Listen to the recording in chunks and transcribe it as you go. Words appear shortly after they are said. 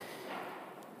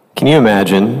Can you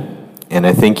imagine, and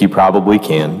I think you probably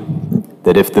can,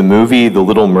 that if the movie The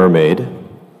Little Mermaid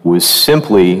was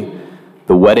simply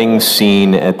the wedding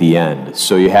scene at the end?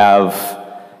 So you have,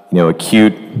 a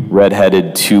cute,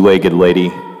 red-headed, two-legged lady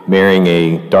marrying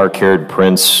a dark-haired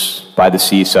prince by the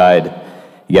seaside.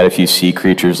 You got a few sea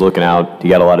creatures looking out.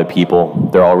 You got a lot of people.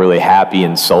 They're all really happy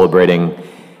and celebrating.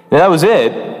 And that was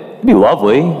it. It'd be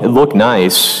lovely. It'd look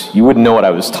nice. You wouldn't know what I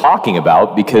was talking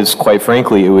about because, quite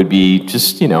frankly, it would be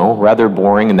just, rather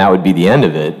boring, and that would be the end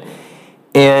of it.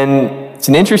 And it's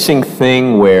an interesting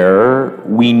thing where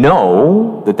we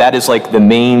know that that is like the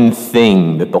main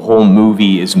thing that the whole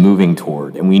movie is moving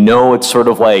toward. And we know it's sort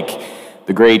of like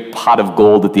the great pot of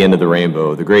gold at the end of the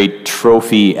rainbow, the great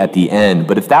trophy at the end.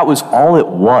 But if that was all it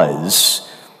was,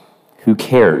 who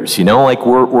cares?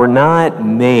 We're not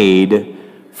made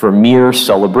for mere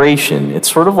celebration.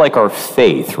 It's sort of like our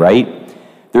faith, right?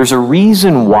 There's a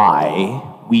reason why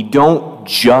we don't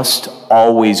just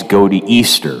always go to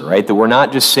Easter, right? That we're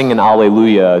not just singing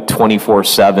Alleluia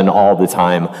 24/7 all the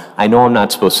time. I know I'm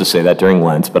not supposed to say that during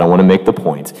Lent, but I want to make the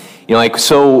point.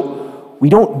 So we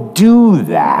don't do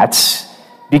that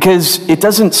because it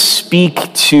doesn't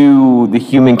speak to the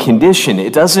human condition.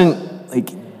 It doesn't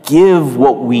give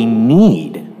what we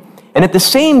need. And at the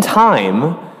same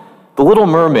time, The Little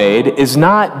Mermaid is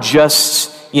not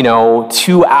just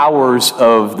 2 hours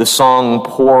of the song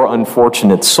Poor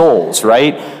Unfortunate Souls,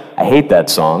 right? I hate that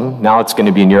song. Now it's going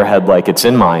to be in your head like it's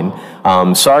in mine.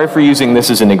 Sorry for using this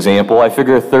as an example. I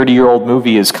figure a 30-year-old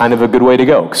movie is kind of a good way to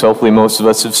go, because hopefully most of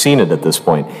us have seen it at this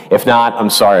point. If not, I'm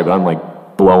sorry, but I'm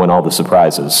blowing all the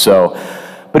surprises.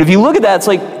 But if you look at that,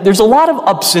 it's there's a lot of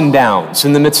ups and downs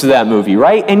in the midst of that movie,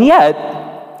 right? And yet,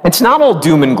 it's not all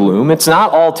doom and gloom. It's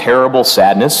not all terrible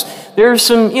sadness. There's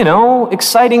some,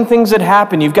 exciting things that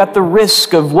happen. You've got the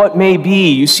risk of what may be.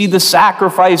 You see the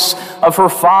sacrifice of her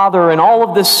father and all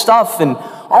of this stuff and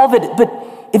all of it. But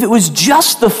if it was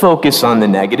just the focus on the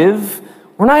negative,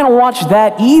 we're not going to watch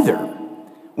that either.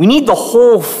 We need the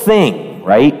whole thing,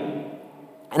 right?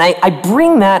 And I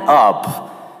bring that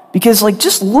up because,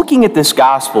 just looking at this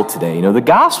gospel today, the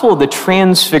gospel of the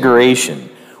transfiguration,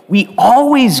 we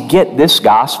always get this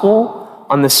gospel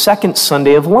on the second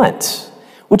Sunday of Lent,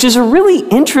 which is a really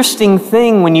interesting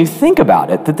thing when you think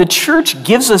about it, that the church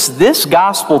gives us this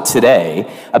gospel today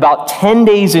about 10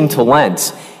 days into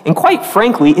Lent, and quite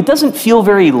frankly, it doesn't feel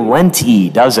very Lent-y,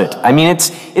 does it? I mean,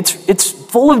 it's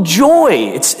full of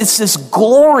joy. It's this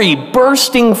glory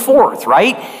bursting forth,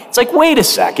 right? It's wait a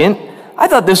second, I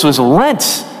thought this was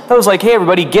Lent. That was hey,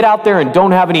 everybody, get out there and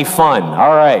don't have any fun.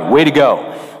 All right, way to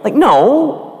go.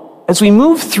 No. As we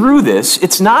move through this,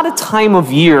 it's not a time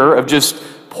of year of just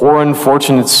poor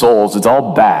unfortunate souls. It's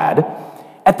all bad.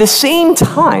 At the same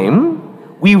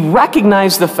time, we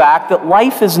recognize the fact that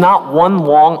life is not one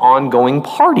long ongoing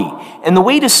party. And the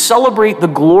way to celebrate the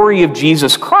glory of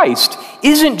Jesus Christ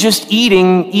isn't just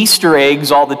eating Easter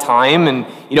eggs all the time and,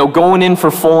 going in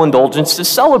for full indulgence to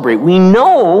celebrate. We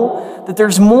know that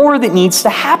there's more that needs to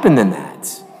happen than that.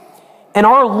 And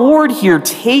our Lord here,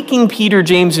 taking Peter,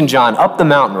 James, and John up the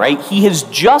mountain, right? He has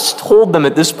just told them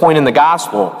at this point in the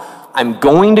gospel, I'm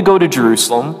going to go to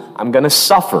Jerusalem. I'm going to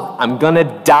suffer. I'm going to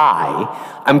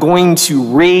die. I'm going to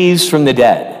raise from the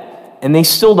dead. And they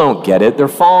still don't get it. They're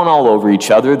falling all over each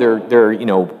other.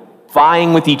 They're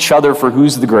vying with each other for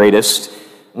who's the greatest.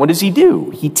 What does he do?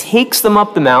 He takes them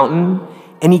up the mountain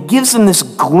and he gives them this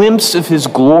glimpse of his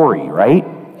glory, right?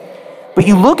 But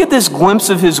you look at this glimpse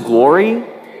of his glory,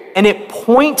 and it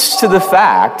points to the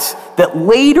fact that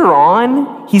later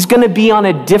on, he's going to be on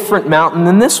a different mountain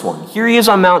than this one. Here he is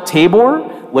on Mount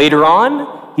Tabor. Later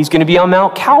on, he's going to be on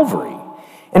Mount Calvary.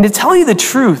 And to tell you the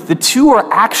truth, the two are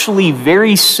actually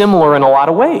very similar in a lot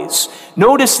of ways.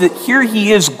 Notice that here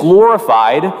he is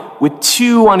glorified with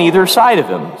two on either side of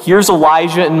him. Here's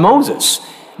Elijah and Moses.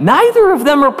 Neither of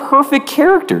them are perfect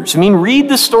characters. Read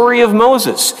the story of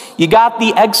Moses. You got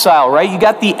the exile, right? You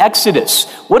got the Exodus.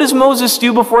 What does Moses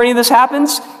do before any of this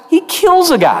happens? He kills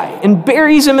a guy and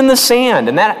buries him in the sand,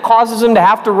 and that causes him to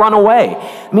have to run away.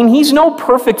 He's no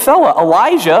perfect fella.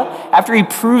 Elijah, after he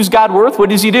proves God's worth, what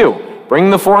does he do?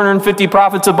 Bring the 450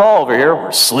 prophets of Baal over here.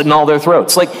 We're slitting all their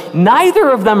throats.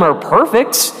 Neither of them are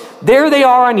perfect. There they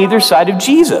are on either side of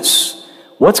Jesus.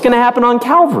 What's going to happen on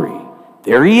Calvary?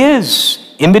 There he is.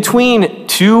 In between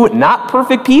two not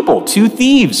perfect people, two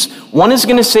thieves. One is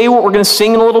going to say what we're going to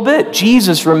sing in a little bit.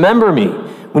 Jesus, remember me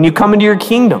when you come into your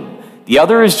kingdom. The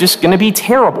other is just going to be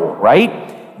terrible,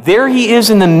 right? There he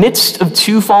is in the midst of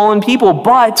two fallen people,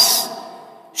 but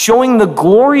showing the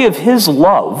glory of his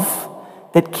love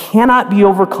that cannot be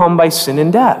overcome by sin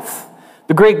and death.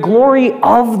 the great glory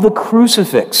of the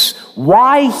crucifix,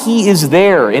 why he is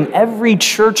there in every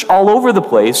church all over the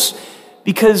place,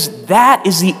 because that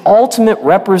is the ultimate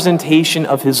representation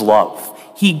of his love.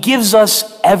 He gives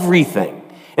us everything.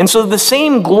 And so the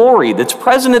same glory that's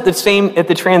present at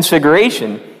the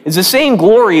Transfiguration is the same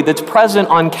glory that's present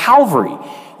on Calvary.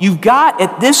 You've got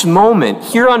at this moment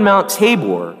here on Mount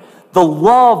Tabor the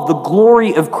love, the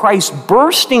glory of Christ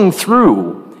bursting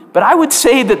through. But I would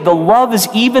say that the love is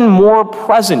even more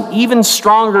present, even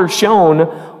stronger shown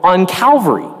on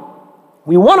Calvary.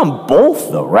 We want them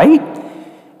both though, right?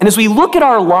 And as we look at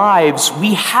our lives,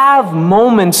 we have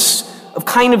moments of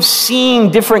kind of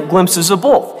seeing different glimpses of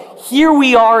both. Here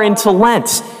we are into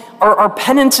Lent. Our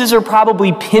penances are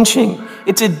probably pinching.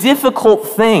 It's a difficult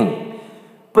thing.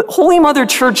 But Holy Mother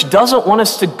Church doesn't want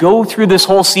us to go through this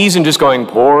whole season just going,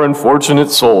 poor unfortunate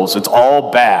souls, it's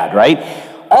all bad, right?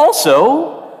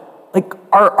 Also, like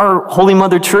our Holy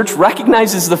Mother Church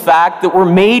recognizes the fact that we're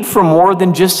made for more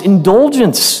than just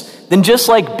indulgence, than just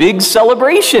like big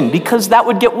celebration, because that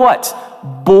would get what?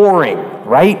 Boring,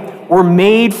 right? We're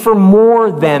made for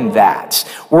more than that.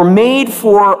 We're made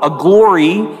for a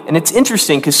glory, and it's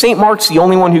interesting because St. Mark's the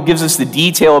only one who gives us the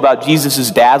detail about Jesus'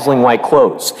 dazzling white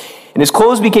clothes. And his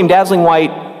clothes became dazzling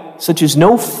white, such as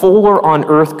no fuller on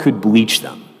earth could bleach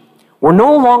them. We're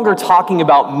no longer talking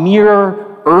about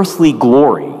mere earthly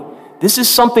glory. This is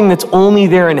something that's only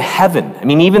there in heaven. I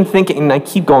mean, even thinking, and I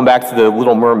keep going back to the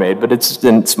Little Mermaid, but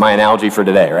it's my analogy for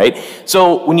today, right?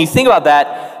 So when you think about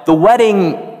that, the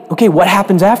wedding, okay, what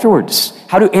happens afterwards?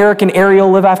 How do Eric and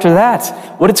Ariel live after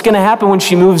that? What's going to happen when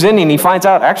she moves in and he finds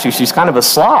out, actually, she's kind of a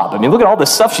slob? I mean, look at all the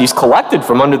stuff she's collected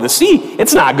from under the sea.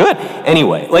 It's not good.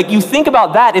 Anyway, like you think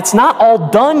about that, it's not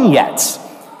all done yet.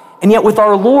 And yet with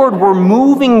our Lord, we're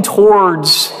moving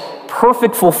towards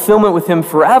perfect fulfillment with him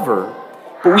forever.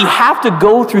 But we have to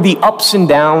go through the ups and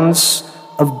downs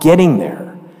of getting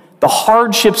there, the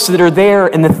hardships that are there.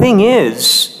 And the thing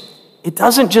is, it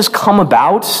doesn't just come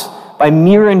about by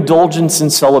mere indulgence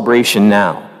and celebration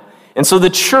now. And so the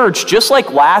church, just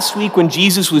like last week when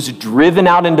Jesus was driven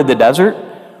out into the desert,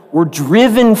 we're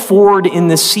driven forward in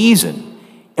the season.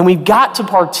 And we've got to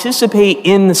participate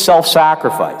in the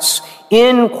self-sacrifice.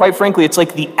 Quite frankly, it's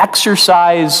like the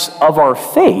exercise of our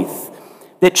faith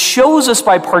that shows us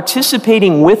by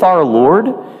participating with our Lord,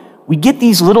 we get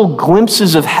these little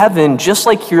glimpses of heaven just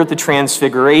like here at the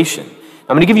Transfiguration.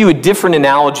 I'm going to give you a different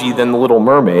analogy than the Little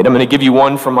Mermaid. I'm going to give you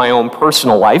one from my own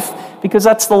personal life because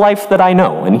that's the life that I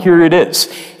know, and here it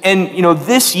is. And,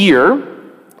 this year,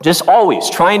 just always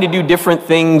trying to do different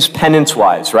things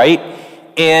penance-wise, right?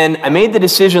 And I made the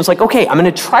decision, it's like, okay, I'm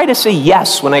going to try to say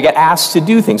yes when I get asked to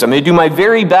do things. I'm going to do my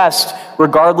very best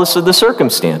regardless of the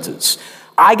circumstances.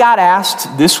 I got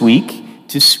asked this week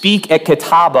to speak at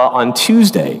Catawba on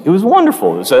Tuesday. It was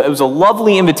wonderful. It was a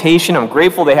lovely invitation. I'm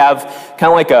grateful they have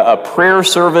kind of like a prayer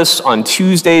service on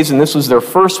Tuesdays, and this was their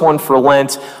first one for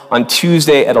Lent on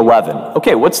Tuesday at 11.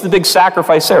 Okay, what's the big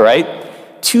sacrifice there,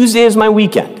 right? Tuesday is my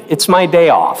weekend. It's my day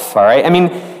off, all right? I mean,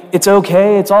 it's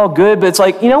okay. It's all good, but it's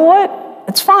like, you know what?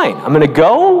 It's fine. I'm going to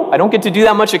go. I don't get to do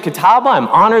that much at Catawba. I'm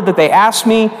honored that they asked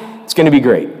me. It's going to be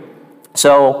great.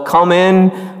 So come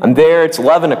in, I'm there, it's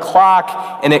 11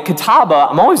 o'clock, and at Catawba,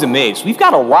 I'm always amazed. We've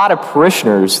got a lot of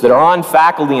parishioners that are on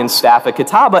faculty and staff at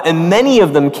Catawba, and many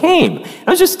of them came. And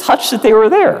I was just touched that they were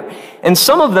there. And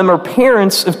some of them are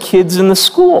parents of kids in the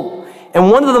school.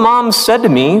 And one of the moms said to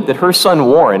me that her son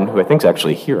Warren, who I think is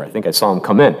actually here, I think I saw him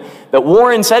come in, that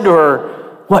Warren said to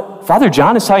her, what, Father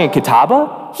John is talking at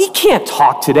Catawba? He can't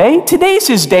talk today. Today's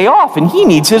his day off, and he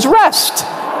needs his rest.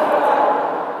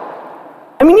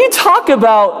 I mean, you talk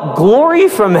about glory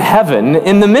from heaven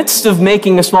in the midst of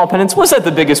making a small penance. Was that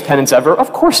the biggest penance ever?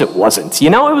 Of course it wasn't. It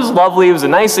was lovely. It was a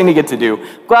nice thing to get to do.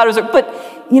 Glad it was there. But,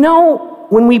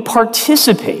 when we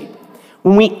participate,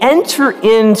 when we enter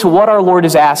into what our Lord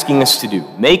is asking us to do,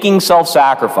 making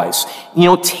self-sacrifice,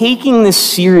 taking this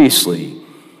seriously,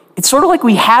 it's sort of like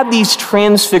we have these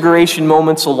transfiguration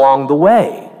moments along the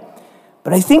way.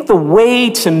 But I think the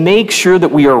way to make sure that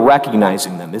we are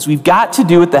recognizing them is we've got to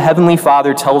do what the Heavenly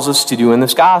Father tells us to do in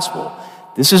this gospel.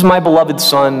 This is my beloved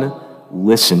Son,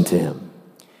 listen to him.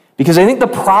 Because I think the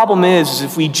problem is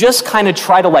if we just kind of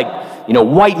try to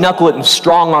white knuckle it and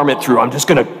strong arm it through, I'm just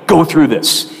going to go through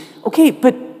this. Okay,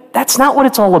 but that's not what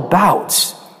it's all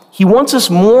about. He wants us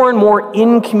more and more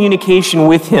in communication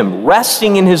with him,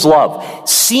 resting in his love,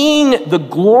 seeing the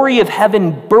glory of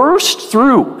heaven burst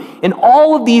through in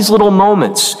all of these little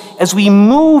moments as we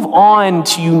move on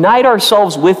to unite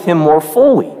ourselves with him more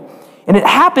fully. And it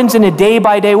happens in a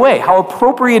day-by-day way. How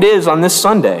appropriate it is on this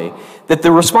Sunday that the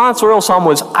responsorial psalm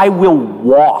was, I will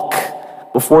walk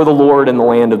before the Lord in the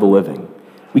land of the living.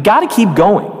 We got to keep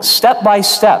going, step by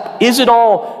step. Is it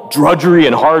all drudgery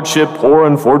and hardship, poor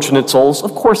unfortunate souls?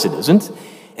 Of course it isn't.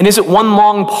 And is it one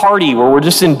long party where we're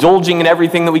just indulging in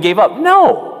everything that we gave up?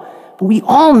 No. But we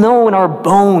all know in our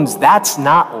bones that's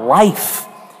not life.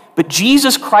 But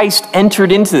Jesus Christ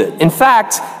entered into it. In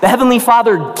fact, the Heavenly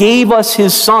Father gave us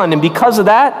his Son, and because of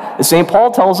that, as St.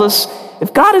 Paul tells us,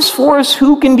 if God is for us,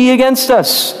 who can be against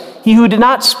us? He who did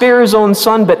not spare his own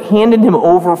Son, but handed him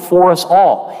over for us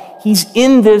all. He's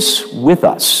in this with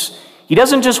us. He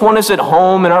doesn't just want us at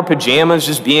home in our pajamas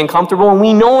just being comfortable, and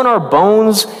we know in our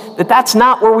bones that that's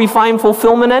not where we find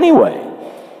fulfillment anyway.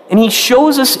 And he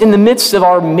shows us in the midst of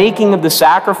our making of the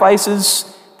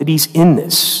sacrifices that he's in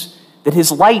this, that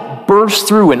his light bursts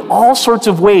through in all sorts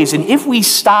of ways. And if we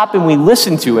stop and we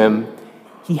listen to him,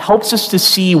 he helps us to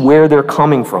see where they're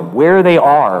coming from, where they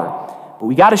are. But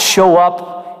we got to show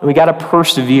up and we got to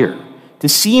persevere to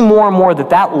see more and more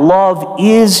that that love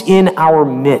is in our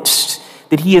midst,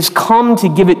 that he has come to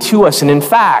give it to us. And in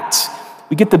fact,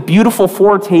 we get the beautiful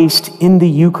foretaste in the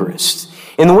Eucharist.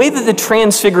 In the way that the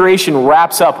Transfiguration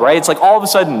wraps up, right? It's like all of a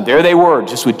sudden, there they were,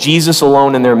 just with Jesus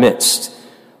alone in their midst.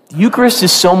 The Eucharist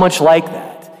is so much like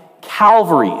that.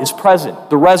 Calvary is present.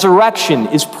 The resurrection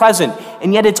is present.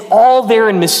 And yet it's all there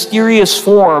in mysterious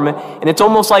form. And it's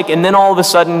almost like, and then all of a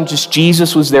sudden, just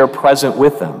Jesus was there present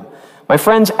with them. My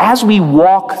friends, as we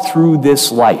walk through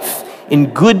this life,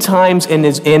 in good times and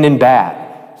in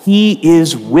bad, he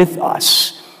is with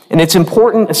us. And it's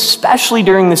important, especially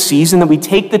during the season, that we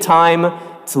take the time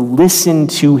to listen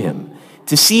to him,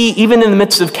 to see, even in the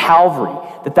midst of Calvary,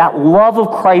 that love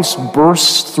of Christ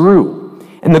bursts through.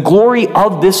 And the glory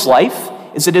of this life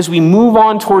is that as we move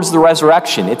on towards the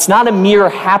resurrection, it's not a mere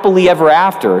happily ever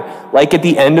after, like at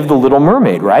the end of The Little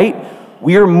Mermaid, right?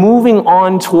 We are moving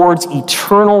on towards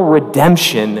eternal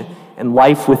redemption and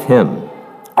life with him.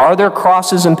 Are there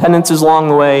crosses and penances along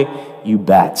the way? You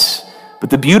bet.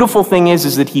 But the beautiful thing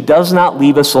is that he does not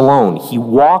leave us alone. He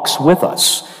walks with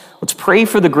us. Let's pray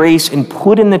for the grace and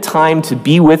put in the time to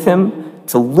be with him,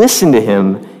 to listen to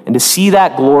him, and to see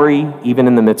that glory even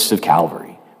in the midst of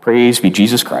Calvary. Praise be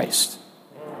Jesus Christ.